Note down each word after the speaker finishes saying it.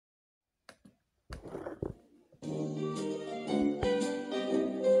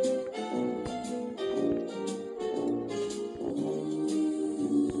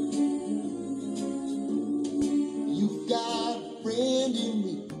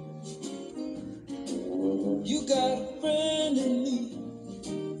got a friend in me.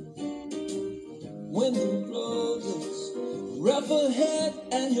 When the road looks rough ahead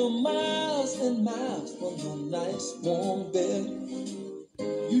and you're miles and miles from your nice warm bed,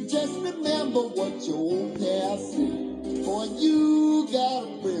 you just remember what your old past said. Boy, you got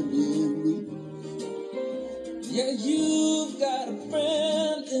a friend in me. Yeah, you've got a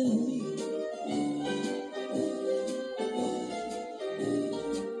friend in me.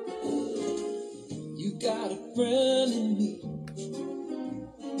 You got a friend in me.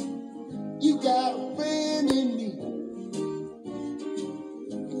 You got a friend in me.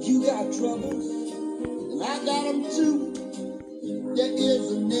 You got troubles, and I got them too. There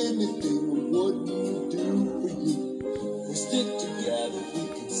isn't anything I wouldn't do for you. We stick together, we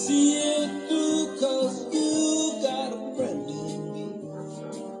can see it through, 'cause you got a friend in me.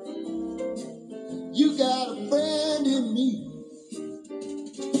 You got a friend in me.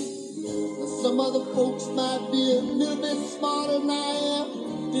 Now, some other folks might be a little bit smarter than I am.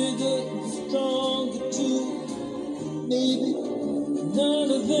 Bigger and stronger too. Maybe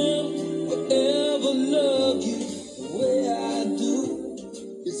none of them will ever love you the way I do.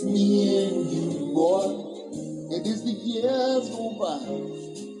 It's me and you, boy, and as the years go by,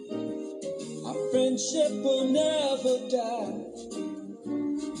 our friendship will never die.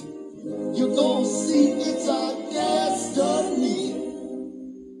 You're gonna see it's our